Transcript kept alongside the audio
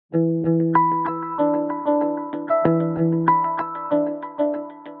The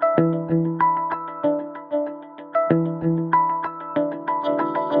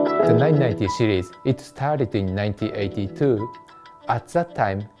 990 series, it started in 1982. At that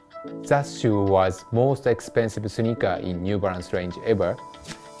time, that shoe was most expensive sneaker in New Balance range ever.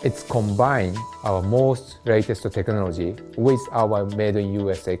 It's combined our most latest technology with our made in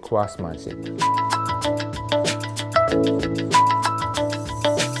USA craftsmanship.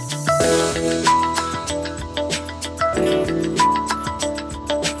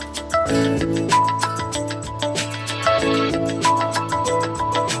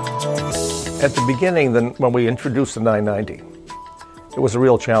 At the beginning, when we introduced the 990, it was a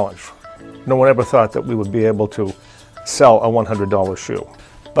real challenge. No one ever thought that we would be able to sell a $100 shoe.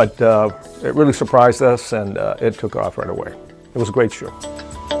 But it really surprised us, and it took off right away. It was a great shoe.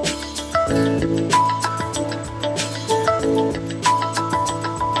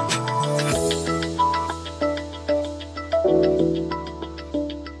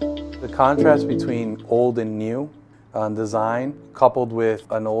 The contrast between old and new design, coupled with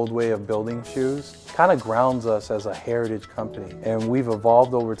an old way of building shoes, kind of grounds us as a heritage company. And we've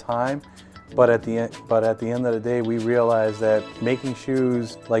evolved over time, but at the end of the day, we realize that making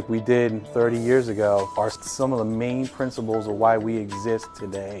shoes like we did 30 years ago are some of the main principles of why we exist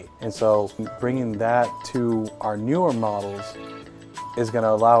today. And so bringing that to our newer models is going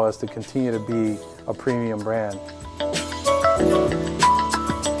to allow us to continue to be a premium brand.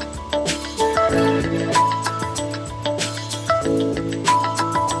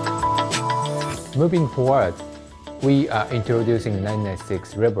 Moving forward, we are introducing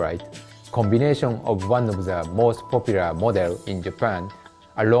 996 Revolite, combination of one of the most popular model in Japan,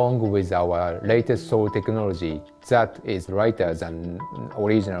 along with our latest sole technology that is lighter than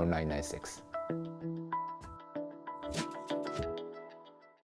original 996.